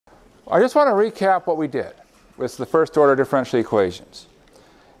I just want to recap what we did with the first order differential equations.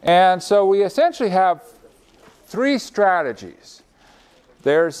 And so we essentially have three strategies.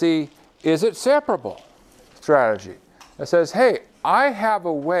 There's the is it separable strategy that says, hey, I have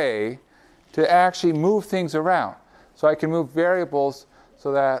a way to actually move things around. So I can move variables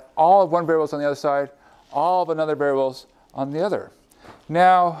so that all of one variable is on the other side, all of another variables on the other.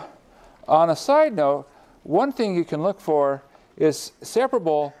 Now, on a side note, one thing you can look for is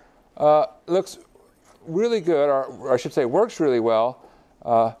separable looks really good, or I should say works really well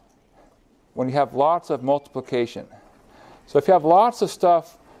when you have lots of multiplication. So if you have lots of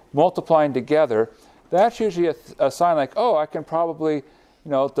stuff multiplying together, that's usually a sign like, oh, I can probably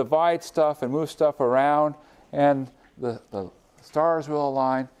divide stuff and move stuff around, and the stars will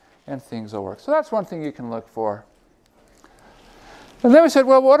align and things will work. So that's one thing you can look for. And then we said,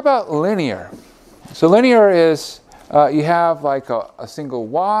 well, what about linear? So linear is you have like a single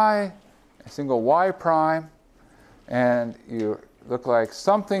y prime, and you look like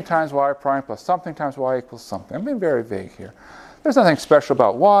something times y prime plus something times y equals something. I'm being very vague here. There's nothing special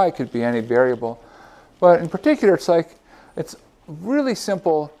about y. It could be any variable. But in particular, it's really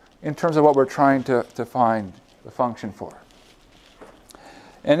simple in terms of what we're trying to find the function for.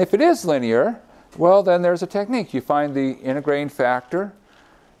 And if it is linear, well, then there's a technique. You find the integrating factor,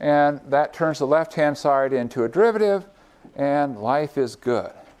 and that turns the left-hand side into a derivative, and life is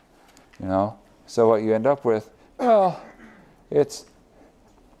good. So what you end up with, well,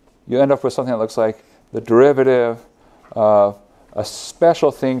 you end up with something that looks like the derivative of a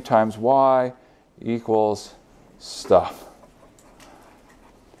special thing times y equals stuff.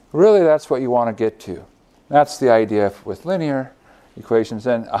 Really, that's what you want to get to. That's the idea with linear equations.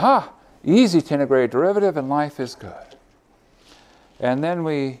 And easy to integrate a derivative, and life is good. And then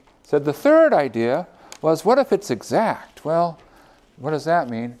we said the third idea was, what if it's exact? Well, what does that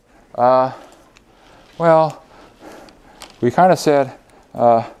mean? Well, we kind of said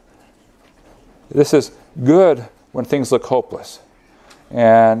this is good when things look hopeless.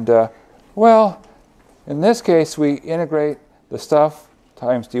 And, well, in this case, we integrate the stuff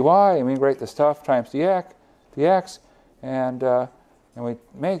times dy, and we integrate the stuff times dx, and we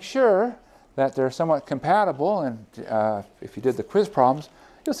make sure that they're somewhat compatible. And if you did the quiz problems,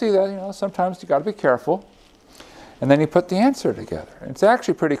 you'll see that sometimes you got to be careful. And then you put the answer together. And it's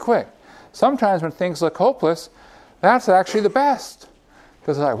actually pretty quick. Sometimes when things look hopeless, that's actually the best,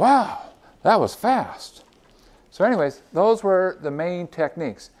 because it's like, wow, that was fast. So anyways, those were the main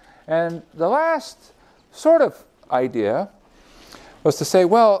techniques. And the last sort of idea was to say,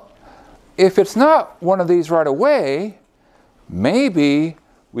 well, if it's not one of these right away, maybe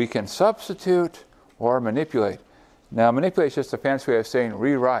we can substitute or manipulate. Now, manipulate is just a fancy way of saying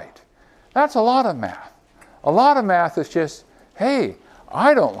rewrite. That's a lot of math. A lot of math is just, hey,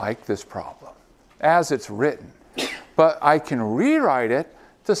 I don't like this problem as it's written, but I can rewrite it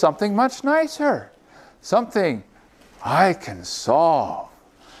to something much nicer, something I can solve.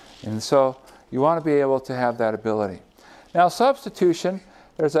 And so you want to be able to have that ability. Now, substitution,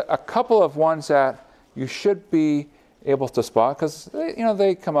 there's a couple of ones that you should be able to spot, because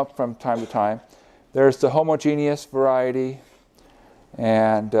they come up from time to time. There's the homogeneous variety,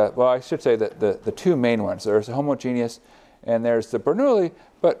 and well, I should say that the two main ones. There's the homogeneous, and there's the Bernoulli.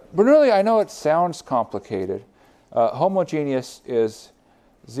 But Bernoulli, I know it sounds complicated. Homogeneous is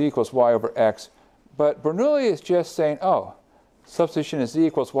z equals y over x, but Bernoulli is just saying, oh, substitution is z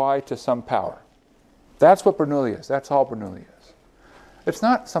equals y to some power. That's what Bernoulli is. That's all Bernoulli is. It's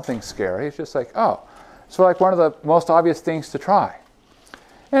not something scary. It's just like, oh, so like one of the most obvious things to try.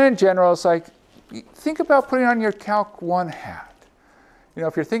 And in general, it's like, think about putting on your Calc 1 hat.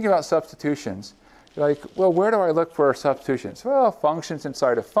 If you're thinking about substitutions, you're like, well, where do I look for substitutions? Well, functions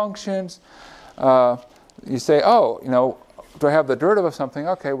inside of functions. You say, oh, do I have the derivative of something?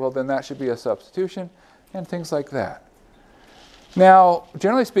 Okay, well, then that should be a substitution, and things like that. Now,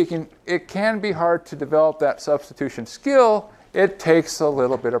 generally speaking, it can be hard to develop that substitution skill. It takes a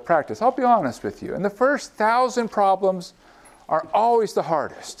little bit of practice. I'll be honest with you. And the first 1,000 problems are always the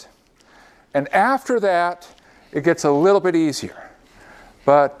hardest. And after that, it gets a little bit easier.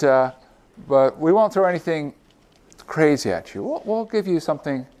 But we won't throw anything crazy at you. We'll give you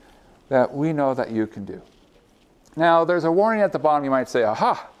something that we know that you can do. Now, there's a warning at the bottom. You might say,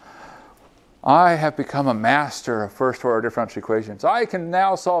 aha, I have become a master of first-order differential equations. I can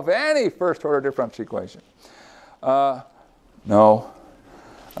now solve any first-order differential equation. No.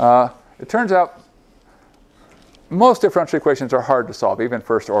 It turns out most differential equations are hard to solve, even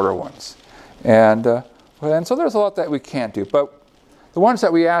first-order ones. And so there's a lot that we can't do. But the ones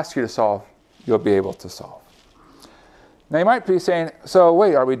that we ask you to solve, you'll be able to solve. Now you might be saying, so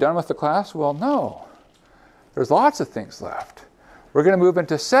wait, are we done with the class? Well, no. There's lots of things left. We're going to move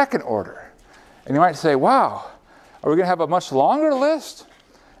into second order. And you might say, wow, are we going to have a much longer list?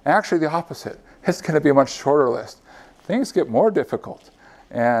 Actually, the opposite. It's going to be a much shorter list. Things get more difficult.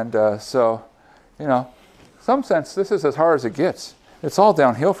 And so, you know, in some sense, this is as hard as it gets. It's all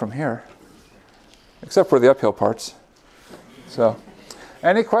downhill from here, except for the uphill parts. So,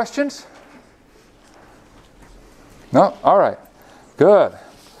 any questions? No? All right. Good.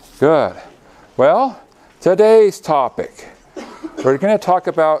 Good. Well, today's topic, we're going to talk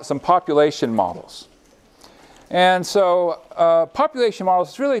about some population models. And so population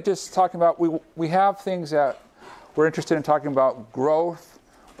models is really just talking about, we have things that we're interested in talking about growth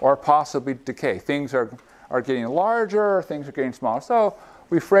or possibly decay. Things are getting larger, things are getting smaller. So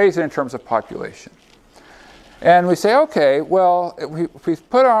we phrase it in terms of population. And we say, okay, well, if we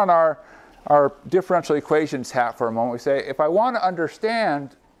put on our differential equations hat for a moment, we say, if I want to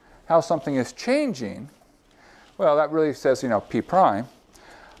understand how something is changing, well, that really says, you know, P prime.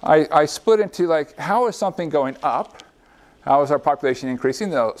 I split into, like, how is something going up? How is our population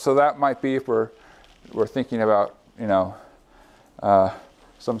increasing? So that might be if we're thinking about, you know,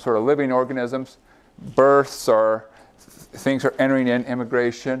 some sort of living organisms. Births or things are entering in,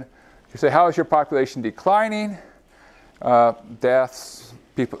 immigration. You say, how is your population declining? Deaths,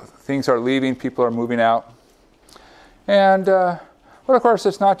 things are leaving, people are moving out. And, but of course,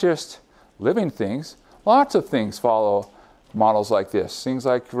 it's not just living things. Lots of things follow models like this, things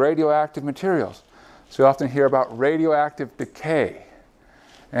like radioactive materials. So you often hear about radioactive decay.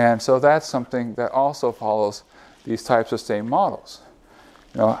 And so that's something that also follows these types of same models.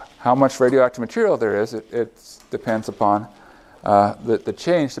 You know, how much radioactive material there is, it depends upon, the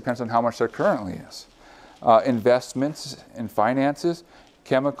change depends on how much there currently is. Investments in finances,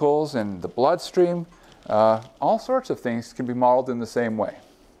 chemicals in the bloodstream, all sorts of things can be modeled in the same way.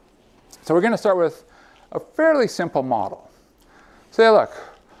 So we're going to start with a fairly simple model. Say, look,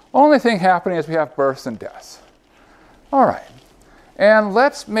 only thing happening is we have births and deaths. All right. And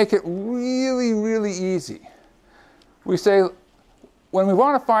let's make it really, really easy. We say, when we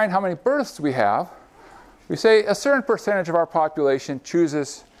want to find how many births we have, we say a certain percentage of our population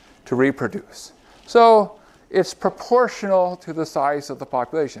chooses to reproduce. So it's proportional to the size of the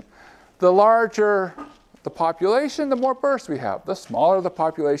population. The larger the population, the more births we have. The smaller the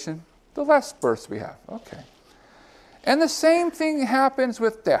population, the less births we have. Okay. And the same thing happens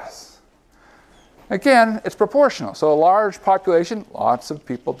with deaths. Again, it's proportional. So a large population, lots of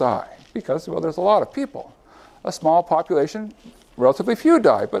people die because, well, there's a lot of people. A small population, relatively few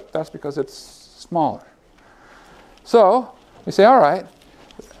die, but that's because it's smaller. So we say, all right,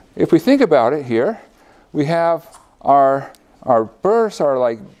 if we think about it here, we have our births are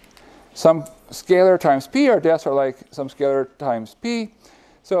like some scalar times p, our deaths are like some scalar times p.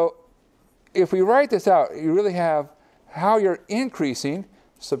 So if we write this out, you really have how you're increasing,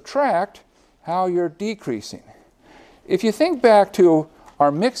 subtract how you're decreasing. If you think back to our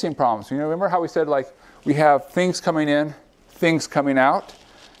mixing problems, you know, remember how we said, like, we have things coming in, things coming out?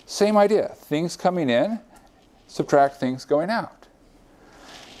 Same idea. Things coming in, subtract things going out.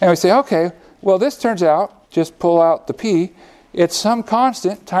 And we say, okay, well, this turns out, just pull out the p, it's some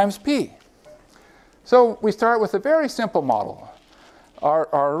constant times p. So we start with a very simple model.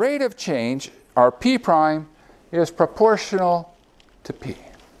 Our rate of change, our p prime, is proportional to p.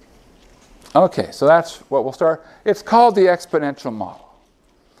 Okay, so that's what we'll start. It's called the exponential model.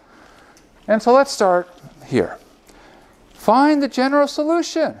 And so let's start here. Find the general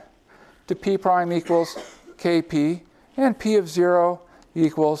solution to p prime equals kp and p of 0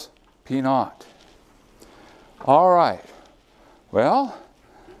 equals p naught. All right. Well,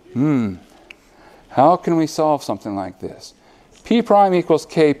 how can we solve something like this? P prime equals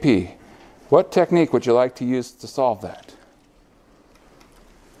kp. What technique would you like to use to solve that?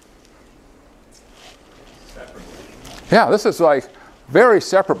 Yeah, this is like very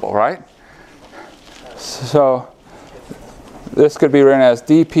separable, right? So this could be written as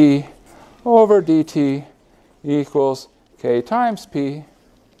dp over dt equals k times p.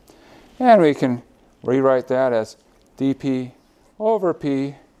 And we can rewrite that as dp over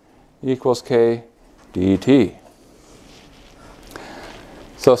p equals k dt.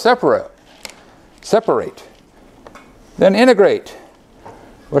 So separate, then integrate.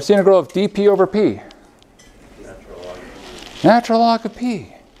 What's the integral of dp over p? Natural log of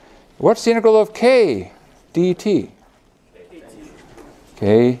p. What's the integral of k dt?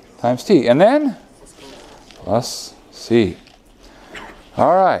 K times t. And then plus c.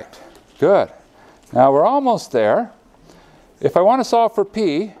 All right, good. Now we're almost there. If I want to solve for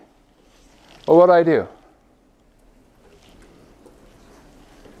p, well, what do I do?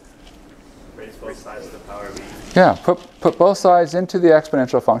 Raise both sides to the power of e. Yeah, put both sides into the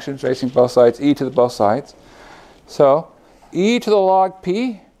exponential function, raising both sides e to the both sides. So e to the log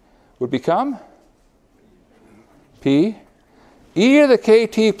p would become p. E to the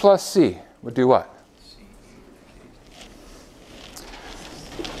kt plus c would do what?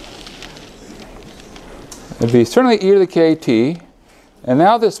 It'd be certainly e to the kt. And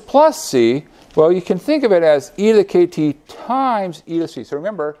now this plus c, well, you can think of it as e to the kt times e to the c. So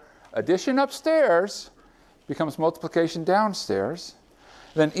remember, addition upstairs becomes multiplication downstairs.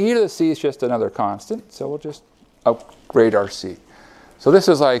 Then e to the c is just another constant, so we'll just upgrade our c. So this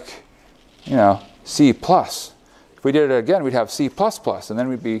is like, you know, c plus. If we did it again, we'd have c plus plus, and then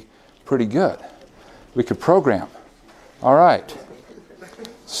we'd be pretty good. We could program. All right.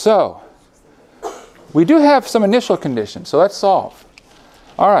 So we do have some initial conditions, so let's solve.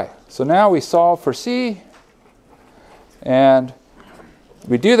 All right, so now we solve for c, and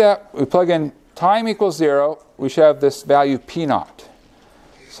we do that, we plug in time equals 0, we should have this value p naught.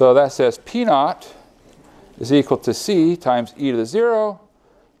 So that says p naught is equal to c times e to the 0.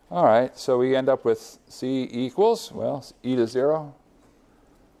 All right, so we end up with c equals, well, e to the 0,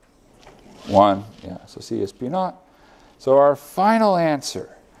 1. Yeah, so c is p naught. So our final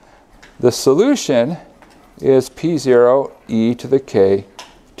answer, the solution is p0 e to the kt.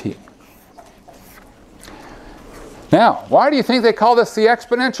 Now, why do you think they call this the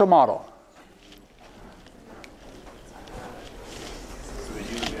exponential model?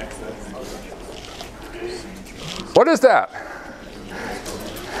 What is that?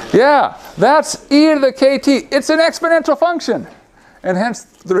 Yeah, that's e to the kt. It's an exponential function. And hence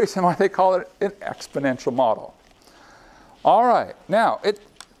the reason why they call it an exponential model. All right, now,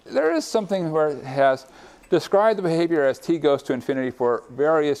 there is something where it has described the behavior as t goes to infinity for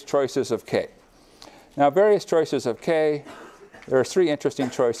various choices of k. Now, various choices of k, there are 3 interesting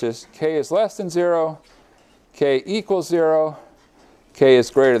choices. K is less than 0, k equals 0, k is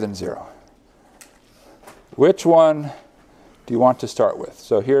greater than 0. Which one do you want to start with?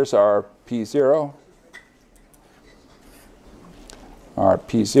 So here's our p0, our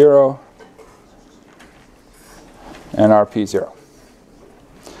p0, and our p0.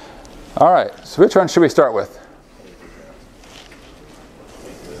 All right, so which one should we start with?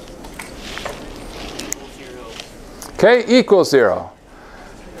 K equals 0.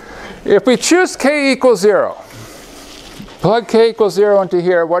 If we choose k equals 0, plug k equals 0 into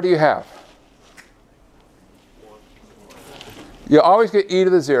here, what do you have? You always get e to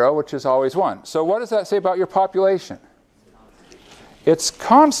the 0, which is always 1. So what does that say about your population? It's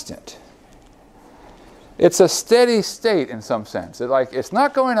constant. It's a steady state in some sense. It's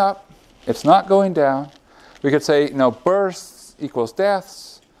not going up, it's not going down. We could say, births equals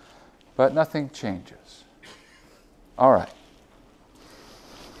deaths, but nothing changes. All right.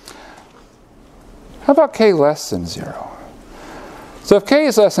 How about k less than 0? So if k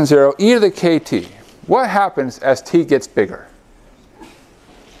is less than 0, e to the kt, what happens as t gets bigger?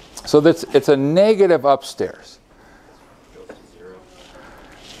 So it's a negative upstairs.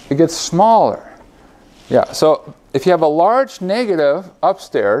 It gets smaller. Yeah, so if you have a large negative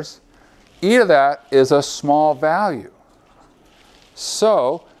upstairs, e to that is a small value.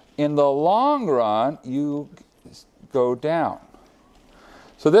 So in the long run, you go down.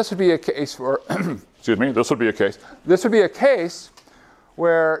 So this would be a case where, excuse me, this would be a case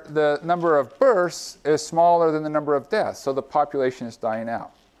where the number of births is smaller than the number of deaths, so the population is dying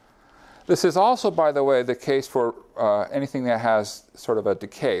out. This is also, by the way, the case for anything that has sort of a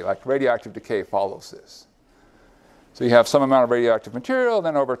decay, like radioactive decay follows this. So you have some amount of radioactive material,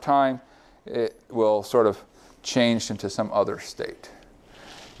 then over time it will sort of change into some other state.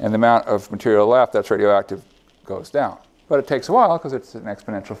 And the amount of material left that's radioactive goes down. But it takes a while because it's an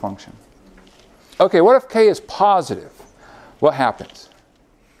exponential function. Okay, what if k is positive? What happens?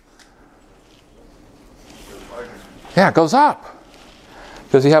 Yeah, it goes up.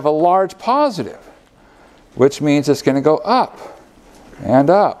 Because you have a large positive, which means it's going to go up and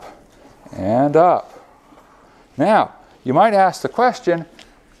up and up. Now, you might ask the question,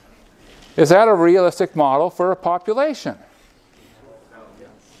 is that a realistic model for a population?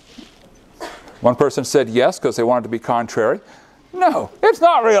 One person said yes because they wanted to be contrary. No, it's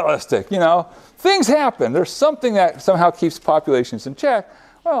not realistic. Things happen. There's something that somehow keeps populations in check.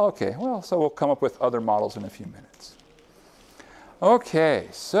 Well, okay, so we'll come up with other models in a few minutes. Okay,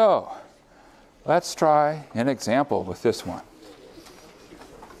 so let's try an example with this one.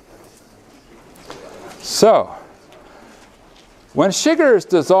 So, when sugar is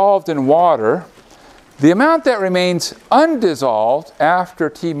dissolved in water, the amount that remains undissolved after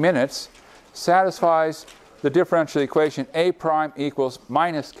t minutes satisfies the differential equation a prime equals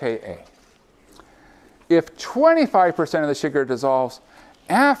minus ka. if 25% of the sugar dissolves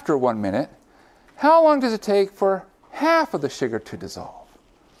after 1 minute, how long does it take for half of the sugar to dissolve?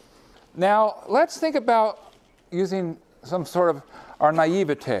 Now, let's think about using some sort of our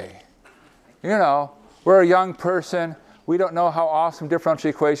naivete. You know, we're a young person, we don't know how awesome differential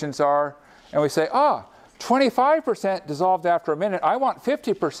equations are, and we say, 25% dissolved after a minute, I want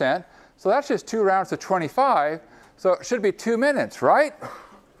 50%, so that's just 2 rounds of 25, so it should be 2 minutes, right?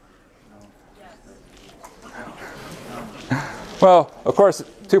 Well, of course,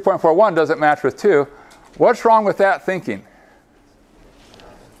 2.41 doesn't match with 2. What's wrong with that thinking?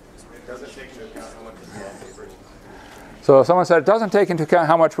 It doesn't take into account how much is involved in the first. So someone said it doesn't take into account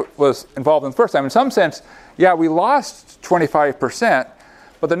how much was involved in the first time. In some sense, yeah, we lost 25%,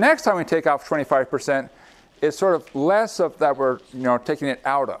 but the next time we take off 25%, it's sort of less of that we're taking it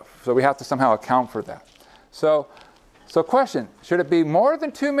out of. So we have to somehow account for that. So question, should it be more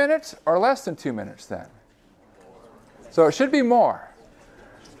than 2 minutes or less than 2 minutes then? So it should be more.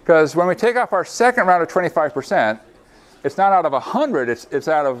 Because when we take off our second round of 25%, it's not out of 100, it's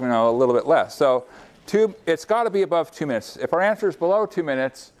out of a little bit less. So it's got to be above 2 minutes. If our answer is below 2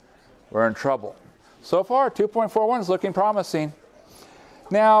 minutes, we're in trouble. So far, 2.41 is looking promising.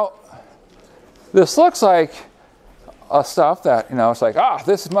 Now, this looks like stuff that, it's like,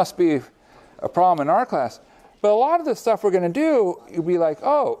 this must be a problem in our class. But a lot of the stuff we're going to do, you'll be like,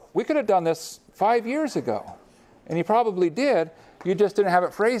 we could have done this 5 years ago. And you probably did, you just didn't have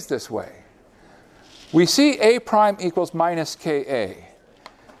it phrased this way. We see A prime equals minus Ka.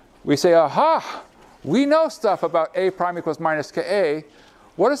 We say, aha, we know stuff about A prime equals minus Ka.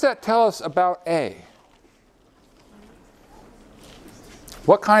 What does that tell us about A?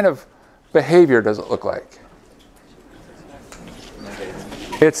 What kind of behavior does it look like?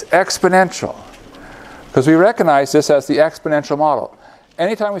 It's exponential. Because we recognize this as the exponential model.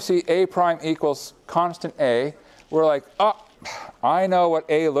 Anytime we see A prime equals constant A, we're like, I know what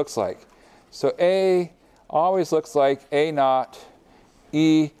A looks like. So A always looks like A naught,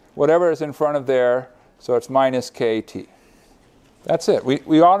 E, whatever is in front of there, so it's minus KT. That's it.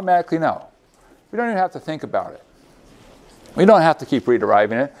 We automatically know. We don't even have to think about it. We don't have to keep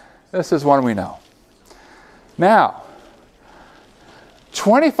re-deriving it. This is one we know. Now,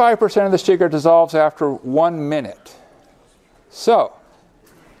 25% of the sugar dissolves after 1 minute. So,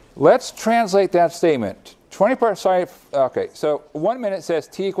 let's translate that statement. 20%, okay, so 1 minute says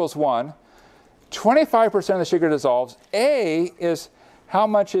T equals 1. 25% of the sugar dissolves. A is how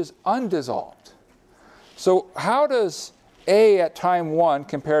much is undissolved. So how does A at time 1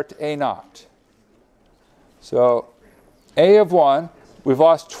 compare to A naught? So A of 1, we've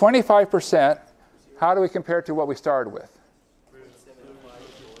lost 25%. How do we compare to what we started with?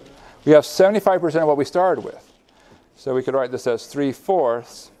 We have 75% of what we started with. So we could write this as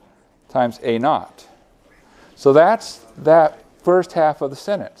 3/4 times A naught. So that's that first half of the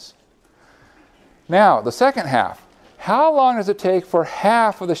sentence. Now, the second half. How long does it take for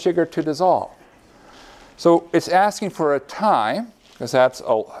half of the sugar to dissolve? So it's asking for a time, because that's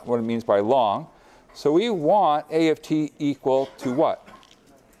what it means by long. So we want A of t equal to what?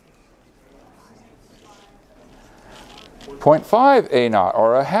 0.5 A naught,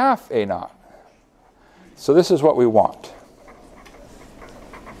 or a half A naught. So this is what we want.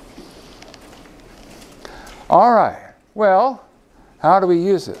 All right, well, how do we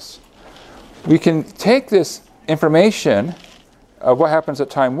use this? We can take this information of what happens at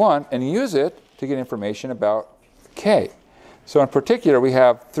time 1 and use it to get information about K. So in particular, we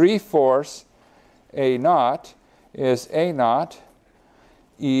have 3/4 A naught is A naught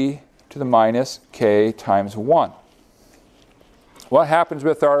e to the minus K times 1. What happens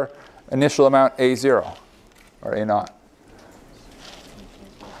with our initial amount A0, or A naught?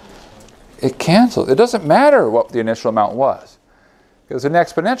 It cancels. It doesn't matter what the initial amount was. Because in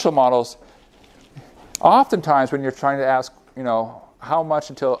exponential models, oftentimes when you're trying to ask, how much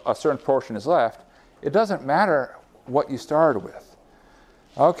until a certain portion is left, it doesn't matter what you started with.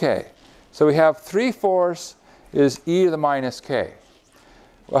 Okay, so we have 3/4 is e to the minus k.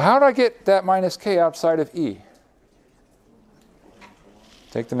 Well, how do I get that minus k outside of e?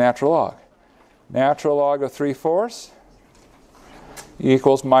 Take the natural log. Natural log of 3/4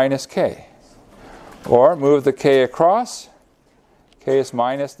 equals minus k. Or move the k across. K is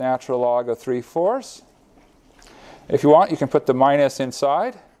minus natural log of 3/4. If you want, you can put the minus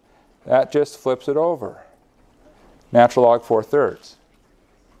inside. That just flips it over. Natural log 4/3.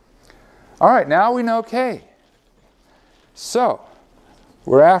 All right, now we know k. So,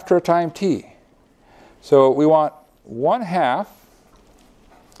 we're after a time t. So we want 1/2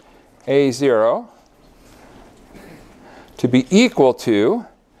 A0 to be equal to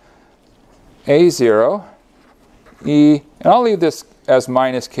A0 E, and I'll leave this as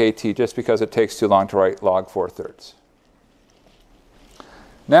minus KT just because it takes too long to write log 4/3.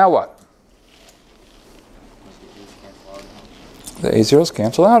 Now what? The A0s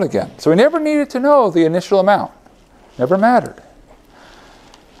cancel out again. So we never needed to know the initial amount. Never mattered.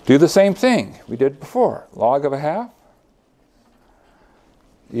 Do the same thing we did before. Log of a half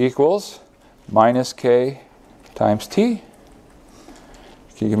equals minus K times T.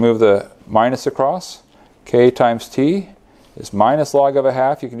 You can move the minus across. K times T is minus log of a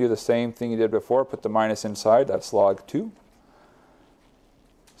half. You can do the same thing you did before. Put the minus inside. That's log 2.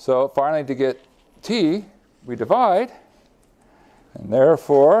 So finally, to get T, we divide. And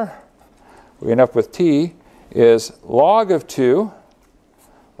therefore, we end up with T is log of 2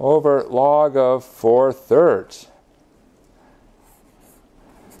 over log of 4/3.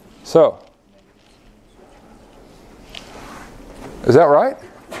 So, is that right?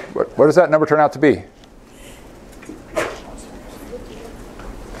 What does that number turn out to be?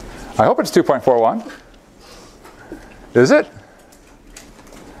 I hope it's 2.41. Is it?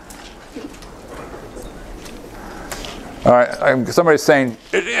 All right, somebody's saying,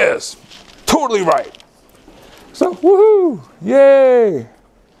 it is. Totally right. So, woohoo! Yay!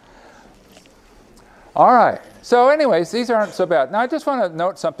 All right. So anyways, these aren't so bad. Now I just want to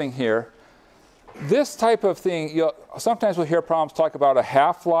note something here. This type of thing, sometimes we'll hear problems talk about a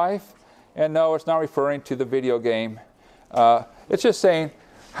half-life. And no, it's not referring to the video game. It's just saying,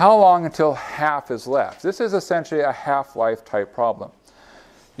 how long until half is left? This is essentially a half-life type problem.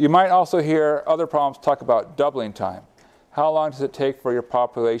 You might also hear other problems talk about doubling time. How long does it take for your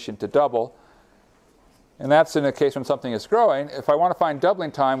population to double? And that's in a case when something is growing. If I want to find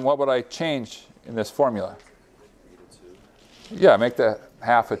doubling time, what would I change in this formula? Yeah, make the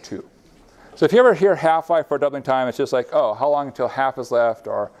half a 2. So if you ever hear half-life for doubling time, it's just like, oh, how long until half is left,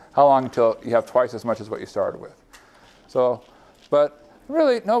 or how long until you have twice as much as what you started with. So, but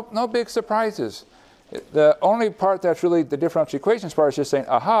really, no big surprises. The only part that's really the differential equations part is just saying,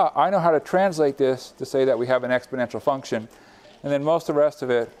 aha, I know how to translate this to say that we have an exponential function. And then most of the rest of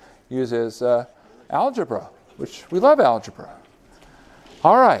it uses algebra, which we love algebra.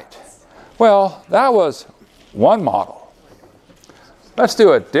 All right. Well, that was one model. Let's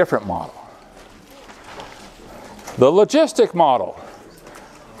do a different model. The logistic model,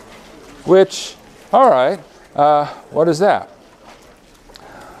 which, all right, what is that?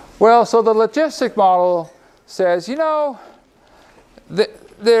 Well, so the logistic model says, you know,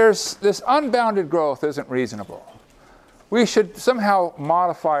 there's this unbounded growth isn't reasonable. We should somehow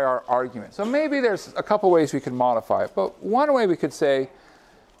modify our argument. So maybe there's a couple ways we can modify it. But one way we could say,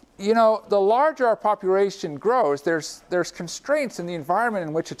 you know, the larger our population grows, there's constraints in the environment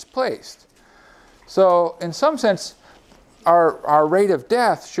in which it's placed. So in some sense, our rate of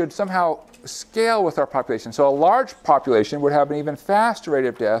death should somehow scale with our population. So a large population would have an even faster rate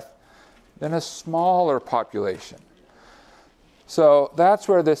of death than a smaller population. So that's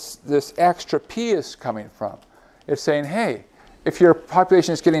where this extra p is coming from. It's saying, hey, if your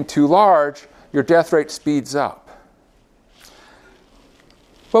population is getting too large, your death rate speeds up.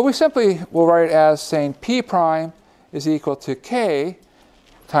 But we simply will write it as saying p prime is equal to k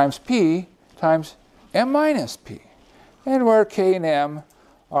times p times m minus p, and where k and m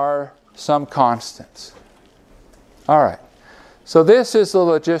are some constants. All right, so this is the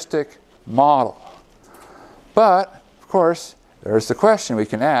logistic model. But, of course, there's the question we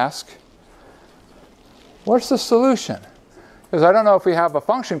can ask, what's the solution? Because I don't know if we have a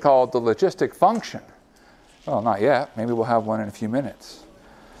function called the logistic function. Well, not yet. Maybe we'll have one in a few minutes.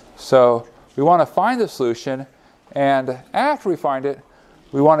 So we want to find the solution, and after we find it,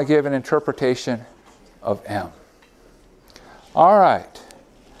 we want to give an interpretation of m. All right.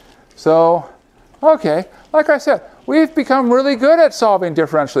 So, okay, like I said, we've become really good at solving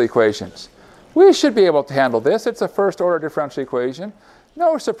differential equations. We should be able to handle this. It's a first-order differential equation.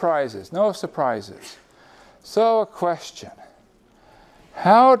 No surprises, no surprises. So a question,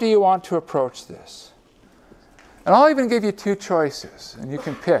 how do you want to approach this? And I'll even give you two choices, and you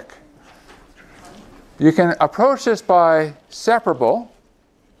can pick. You can approach this by separable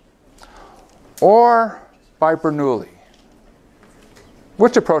or by Bernoulli.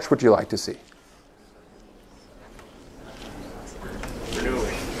 Which approach would you like to see?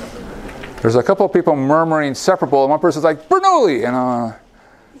 Bernoulli. There's a couple of people murmuring separable, and one person's like, Bernoulli!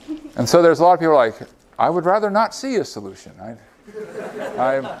 And so there's a lot of people like, I would rather not see a solution.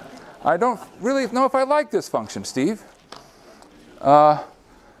 I don't really know if I like this function, Steve.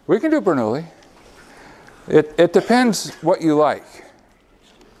 We can do Bernoulli. It depends what you like.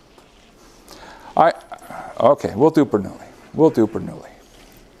 Okay, we'll do Bernoulli. We'll do Bernoulli.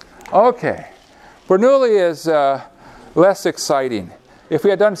 Okay. Bernoulli is less exciting. If we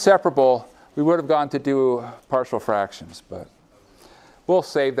had done separable, we would have gone to do partial fractions, but we'll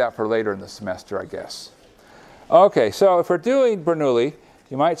save that for later in the semester, I guess. Okay, so if we're doing Bernoulli,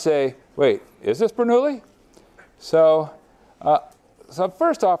 you might say, wait, is this Bernoulli? So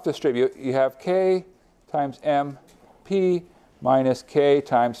first off, distribute. You have k times m p minus k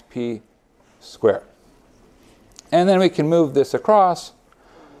times p squared. And then we can move this across.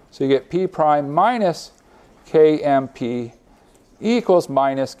 So you get p prime minus kmp equals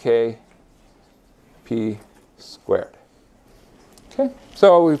minus k p squared. Okay,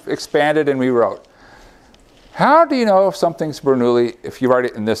 so we've expanded and rewrote. How do you know if something's Bernoulli if you write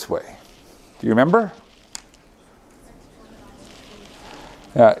it in this way? Do you remember?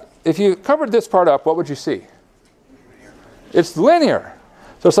 If you covered this part up, what would you see? It's linear.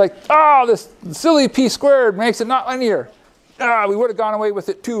 So it's like, oh, this silly p squared makes it not linear. We would have gone away with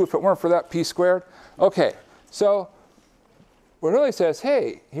it too if it weren't for that p squared. Okay, so Bernoulli says,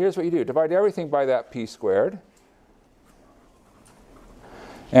 hey, here's what you do. Divide everything by that p squared.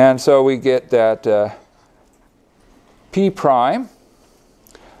 And so we get that p prime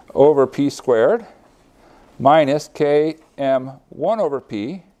over p squared minus km1 over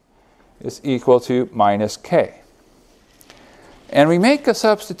p is equal to minus k. And we make a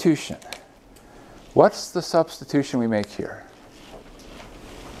substitution. What's the substitution we make here?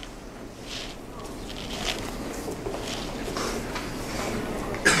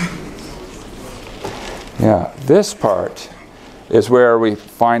 Yeah, this part is where we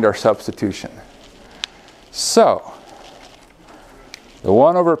find our substitution. So, the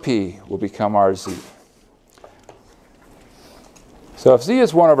 1 over p will become our z. So if z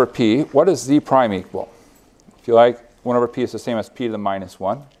is 1 over p, what does z prime equal? If you like, 1 over p is the same as p to the minus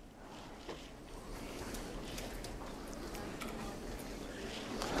 1.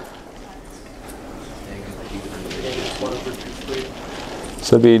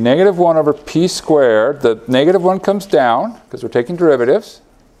 So it'd be negative 1 over p squared. The negative 1 comes down because we're taking derivatives.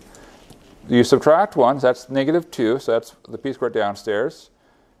 You subtract 1, so that's negative 2, so that's the p squared downstairs.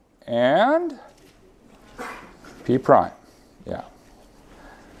 And p prime. Yeah.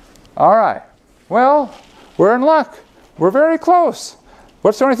 All right. Well, we're in luck. We're very close.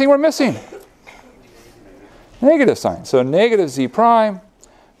 What's the only thing we're missing? Negative sign. So negative z prime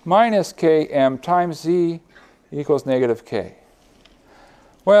minus km times z equals negative k.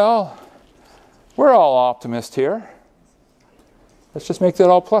 Well, we're all optimists here. Let's just make that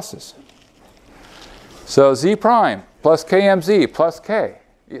all pluses. So z prime plus kmz plus k,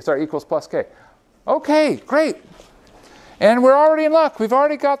 equals plus k. Okay, great. And we're already in luck. We've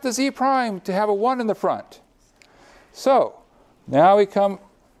already got the z prime to have a 1 in the front. So now we come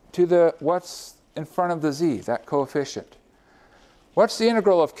to what's in front of the z, that coefficient. What's the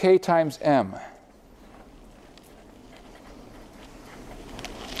integral of k times m?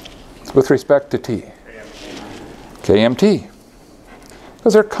 With respect to t. kmt.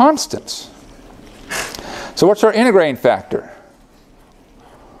 Because they're constants. So what's our integrating factor?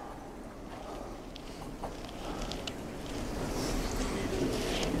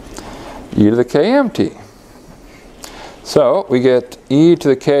 E to the kmt. So we get e to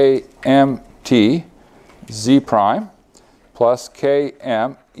the kmt z prime plus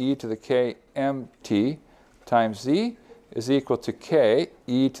km e to the kmt times z is equal to k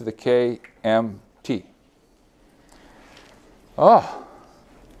e to the kmt. Oh,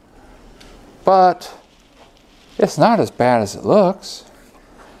 but it's not as bad as it looks.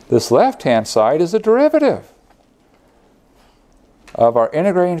 This left-hand side is a derivative of our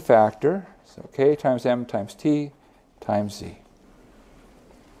integrating factor, so k times m times t times z.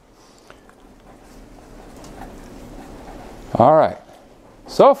 All right.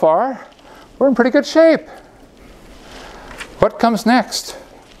 So far, we're in pretty good shape. What comes next?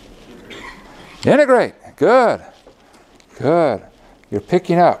 Integrate. Good. Good. You're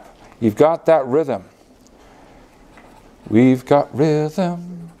picking up. You've got that rhythm. We've got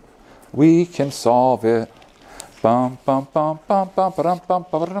rhythm. We can solve it. Bum, bum, bum, bum, bum, ba-dum, bum,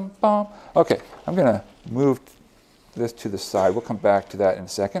 ba-dum, bum. Okay, I'm going to move this to the side. We'll come back to that in a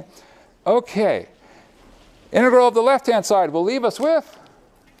second. Okay. Integral of the left-hand side will leave us with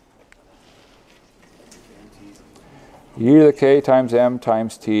e to the k times m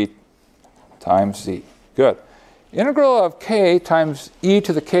times t times z. Good. Integral of k times e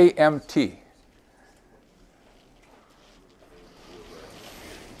to the kmt.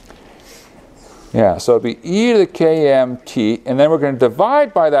 Yeah, so it'll be e to the kmt, and then we're going to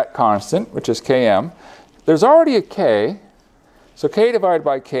divide by that constant, which is km. There's already a k, so k divided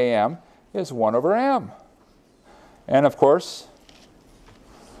by km is 1 over m. And of course,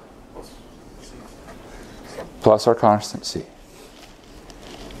 plus our constant c.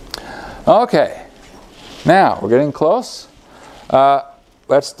 Okay, now we're getting close.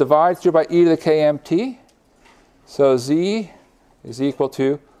 Let's divide through by e to the kmt. So z is equal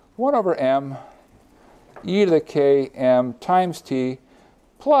to 1 over m e to the km times t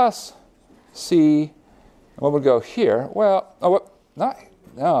plus c. What would go here? Well,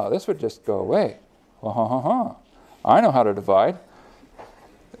 no, this would just go away. I know how to divide.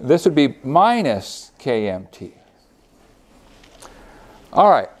 This would be minus kmt. All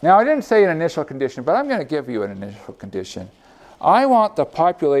right, now I didn't say an initial condition, but I'm going to give you an initial condition. I want the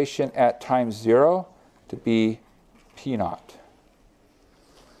population at time 0 to be p naught.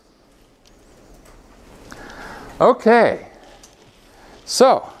 Okay,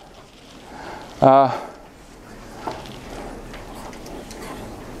 so by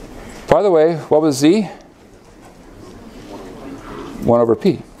the way, what was z? 1 over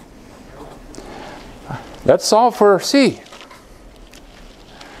p. Let's solve for c.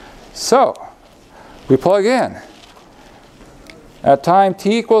 So, we plug in. At time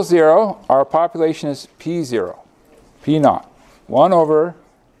t equals 0, our population is p0, p naught. 1 over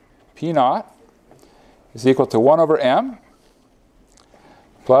p naught is equal to 1 over m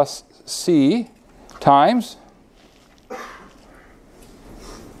plus c times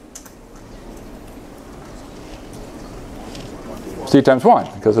c times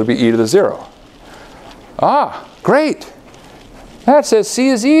 1, because it'll be e to the 0. Ah, great! That says c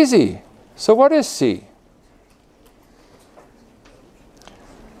is easy. So what is c?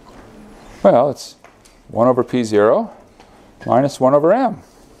 Well, it's 1 over p0 minus 1 over m.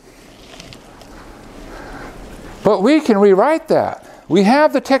 But we can rewrite that. We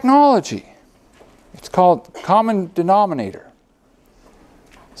have the technology. It's called common denominator.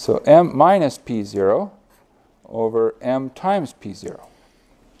 So m minus p0 over m times p0.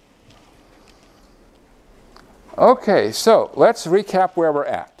 Okay, so let's recap where we're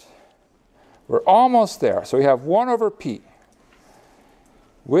at. We're almost there. So we have 1 over p,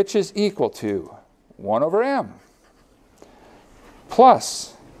 which is equal to 1 over m,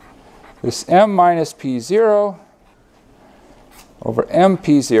 plus this m minus p0 over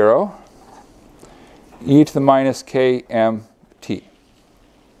mp0 e to the minus kmt.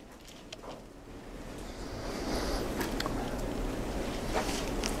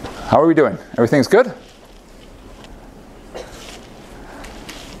 How are we doing? Everything's good?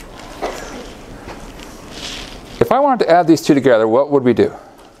 If I wanted to add these two together, what would we do?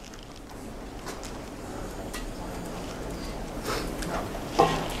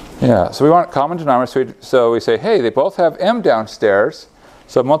 Yeah, so we want common denominator, so we say, hey, they both have m downstairs,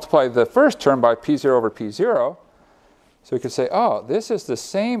 so multiply the first term by p0 over p0. So we could say, oh, this is the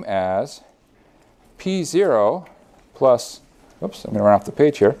same as p0 plus, oops, I'm going to run off the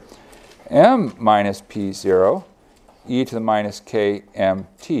page here, m minus p0 e to the minus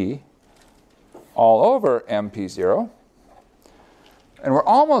kmt all over mp0. And we're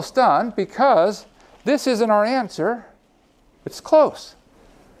almost done because this isn't our answer. It's close.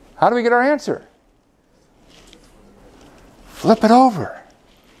 How do we get our answer? Flip it over.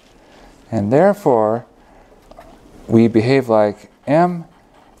 And therefore, we behave like m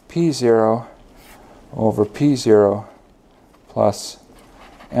p0 over p0 plus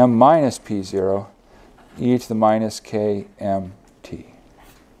m minus p0 e to the minus kmt.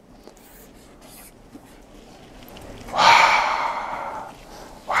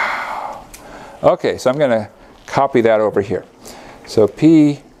 Wow. Okay, so I'm going to copy that over here. So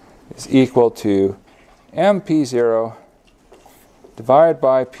p is equal to mp0 divided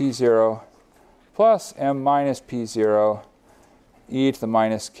by p0 plus m minus p0 e to the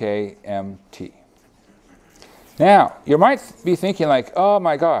minus kmt. Now, you might be thinking like, oh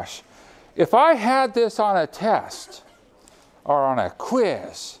my gosh, if I had this on a test or on a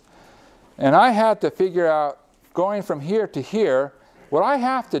quiz, and I had to figure out going from here to here, would I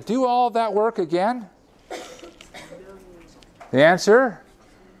have to do all of that work again? The answer?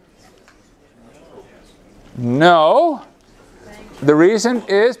 No. The reason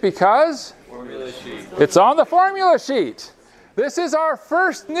is because it's on the formula sheet. This is our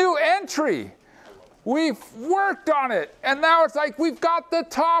first new entry. We've worked on it, and now it's like we've got the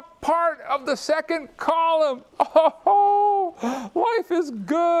top part of the second column. Oh, life is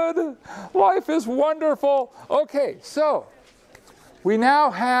good. Life is wonderful. Okay, so we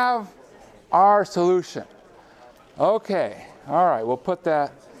now have our solution. Okay, all right, we'll put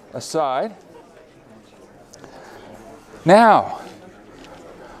that aside. Now,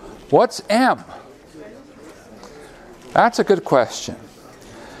 what's m? That's a good question.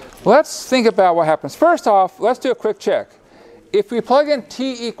 Let's think about what happens. First off, let's do a quick check. If we plug in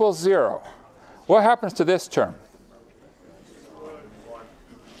t equals 0, what happens to this term?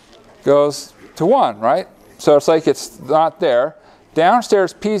 Goes to 1, right? So it's like it's not there.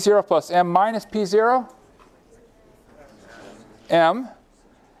 Downstairs, P0 plus M minus P0? M.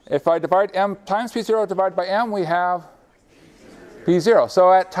 If I divide M times P0 divided by M, we have P0.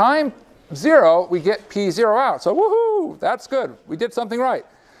 So at time 0, we get P0 out. So woohoo, that's good. We did something right.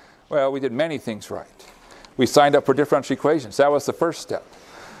 Well, we did many things right. We signed up for differential equations. That was the first step.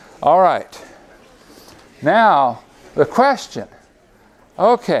 All right. Now, the question.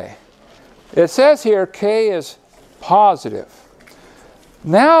 Okay. It says here K is positive.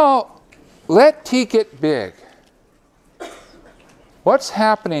 Now, let T get big. What's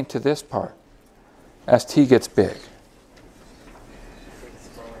happening to this part as T gets big?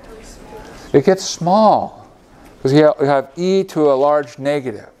 It gets small because you have e to a large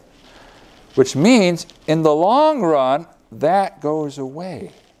negative, which means in the long run, that goes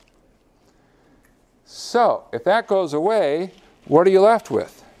away. So, if that goes away, what are you left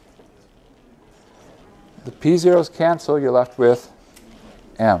with? The P-zeros cancel, you're left with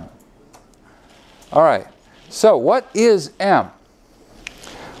M. All right, so what is M?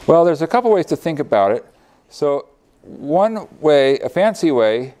 Well, there's a couple ways to think about it. So one way, a fancy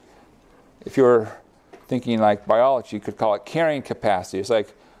way, if you're thinking like biology, you could call it carrying capacity. It's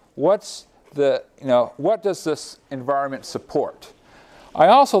like, what's the, what does this environment support? I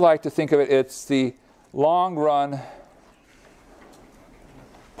also like to think of it, it's the long run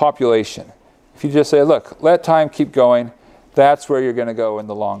population. If you just say, look, let time keep going, that's where you're going to go in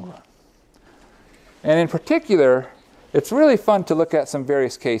the long run. And in particular, it's really fun to look at some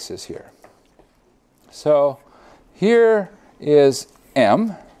various cases here. So here is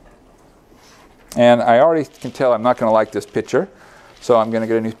M. And I already can tell I'm not going to like this picture, so I'm going to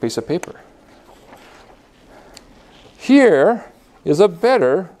get a new piece of paper. Here is a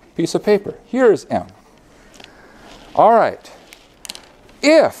better piece of paper. Here is M. All right.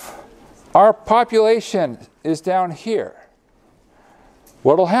 If our population is down here,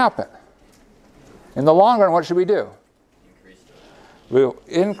 what will happen? In the long run, what should we do? We'll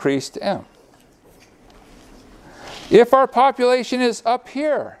increase to M. If our population is up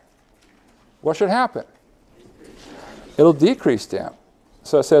here, what should happen? It'll decrease to M.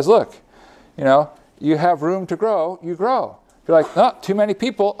 So it says, look, you have room to grow, you grow. If you're like, no, too many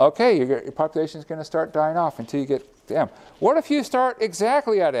people, okay, your population is going to start dying off until you get to M. What if you start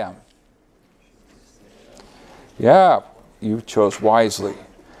exactly at M? Yeah, you chose wisely.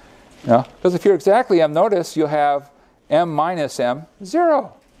 Because if you're exactly M, notice you'll have M minus M,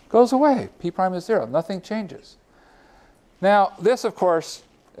 0. Goes away. P prime is 0. Nothing changes. Now, this, of course,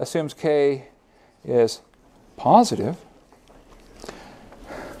 assumes K is positive.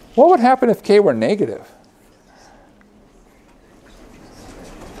 What would happen if K were negative?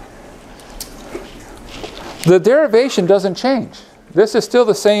 The derivation doesn't change. This is still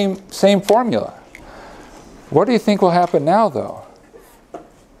the same formula. What do you think will happen now, though?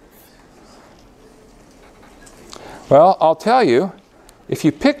 Well, I'll tell you, if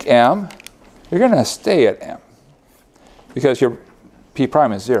you pick M, you're going to stay at M because your P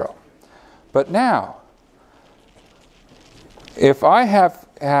prime is 0. But now, if I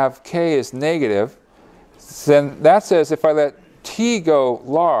have K is negative, then that says if I let T go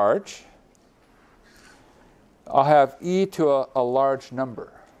large, I'll have e to a large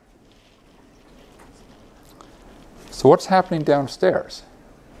number. So what's happening downstairs?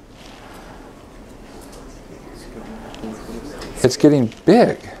 It's getting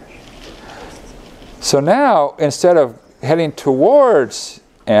big. So now, instead of heading towards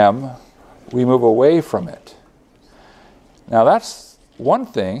M, we move away from it. Now that's one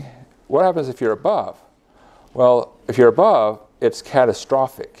thing. What happens if you're above? Well, if you're above, it's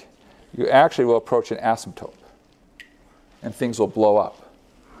catastrophic. You actually will approach an asymptote, and things will blow up.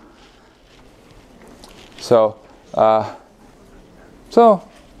 So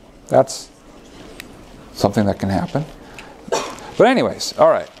that's something that can happen. But anyways, all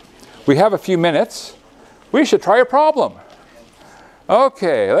right. We have a few minutes. We should try a problem.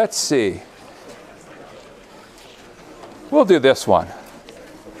 Okay, let's see. We'll do this one.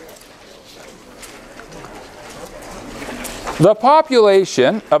 The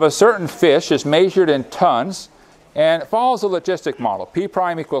population of a certain fish is measured in tons, and it follows a logistic model. P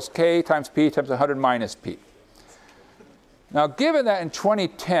prime equals K times P times 100 minus P. Now, given that in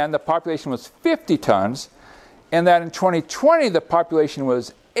 2010 the population was 50 tons, and that in 2020 the population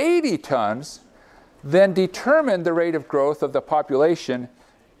was 80 tons, then determine the rate of growth of the population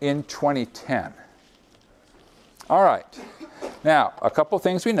in 2010. All right. Now, a couple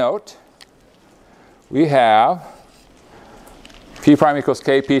things we note. We have P prime equals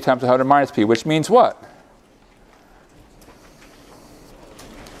Kp times 100 minus P, which means what?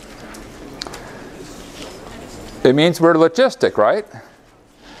 It means we're logistic, right?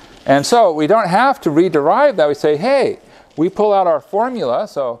 And so we don't have to rederive that. We say, hey, we pull out our formula.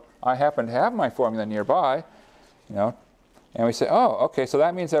 So I happen to have my formula nearby, you know, and we say, oh, okay, so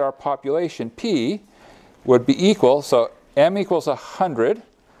that means that our population P would be equal, so M equals 100.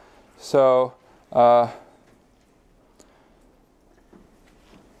 So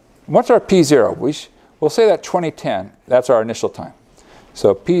what's our P0? We'll say that 2010, that's our initial time.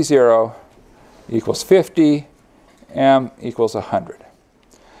 So P0 equals 50, M equals 100.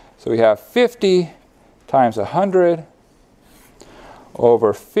 So we have 50 times 100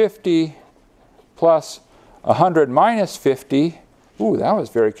 over 50 plus 100 minus 50. Ooh, that was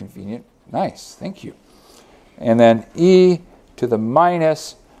very convenient. Nice, thank you. And then e to the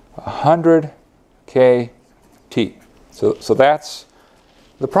minus 100 kt. So that's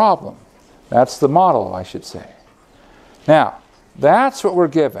the problem. That's the model, I should say. Now, that's what we're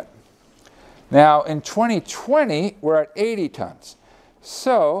given. Now, in 2020, we're at 80 tons.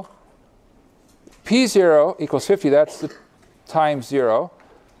 So P0 equals 50, that's the times 0.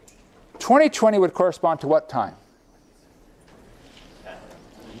 2020 would correspond to what time?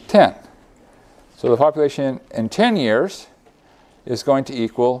 10. So the population in 10 years is going to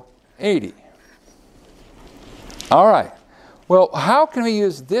equal 80. All right. Well, how can we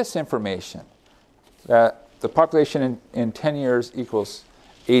use this information that the population in 10 years equals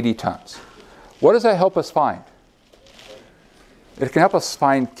 80 tons? What does that help us find? It can help us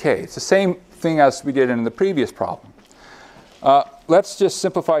find K. It's the same thing as we did in the previous problem. Let's just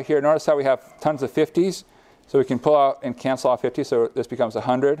simplify here. Notice how we have tons of 50s. So we can pull out and cancel off 50. So this becomes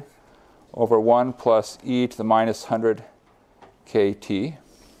 100 over 1 plus e to the minus 100 kt.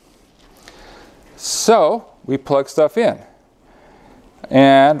 So we plug stuff in.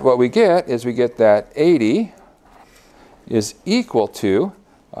 And what we get is we get that 80 is equal to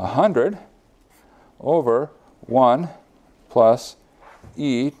 100 over 1 plus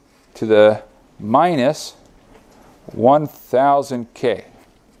e to the minus 1,000 k,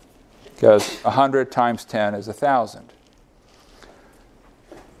 because 100 times 10 is 1,000.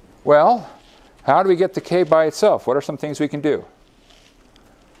 Well, how do we get the k by itself? What are some things we can do?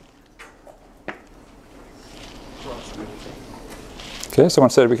 Okay, someone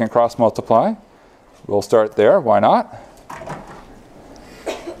said we can cross multiply. We'll start there. Why not?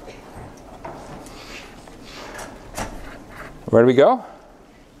 Where do we go?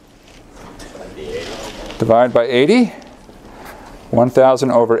 Divide by 80.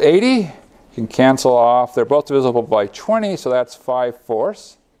 1,000 over 80. You can cancel off. They're both divisible by 20, so that's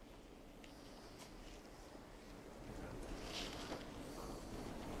 5/4.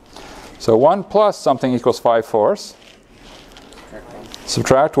 So 1 plus something equals 5/4.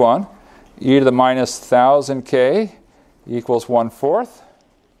 Subtract 1. E to the minus 1,000 k equals 1/4.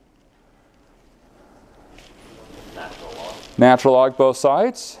 Natural log both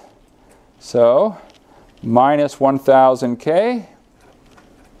sides. So minus 1,000 k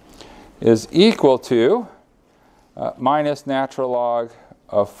is equal to minus natural log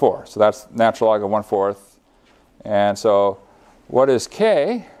of 4. So that's natural log of 1/4. And so what is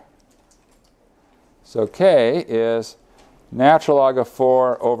k? So k is natural log of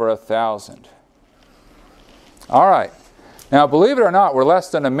 4 over 1,000. All right. Now, believe it or not, we're less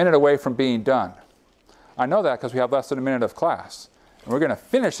than a minute away from being done. I know that because we have less than a minute of class. And we're going to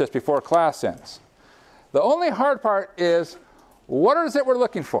finish this before class ends. The only hard part is, what is it we're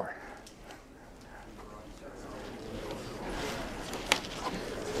looking for?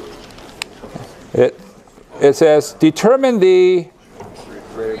 It says, determine the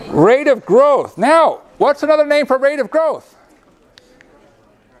rate of growth. Now, what's another name for rate of growth?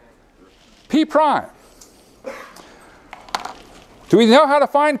 P prime. Do we know how to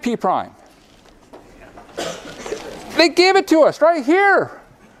find P prime? They gave it to us right here.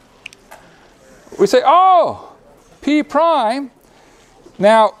 We say, oh, P prime.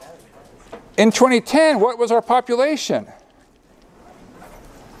 Now, in 2010, what was our population?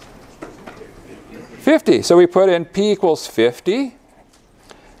 50. So we put in P equals 50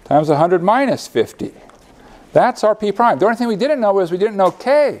 times 100 minus 50. That's our P prime. The only thing we didn't know was we didn't know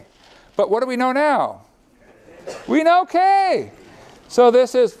K. But what do we know now? We know K. So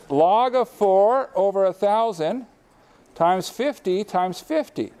this is log of 4 over 1,000 times 50 times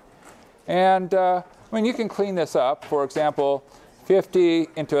 50. And I mean, you can clean this up. For example, 50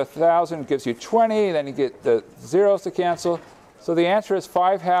 into 1,000 gives you 20. Then you get the zeros to cancel. So the answer is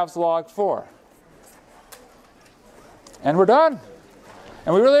 5/2 log 4. And we're done.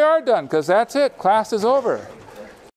 And we really are done, because that's it. Class is over.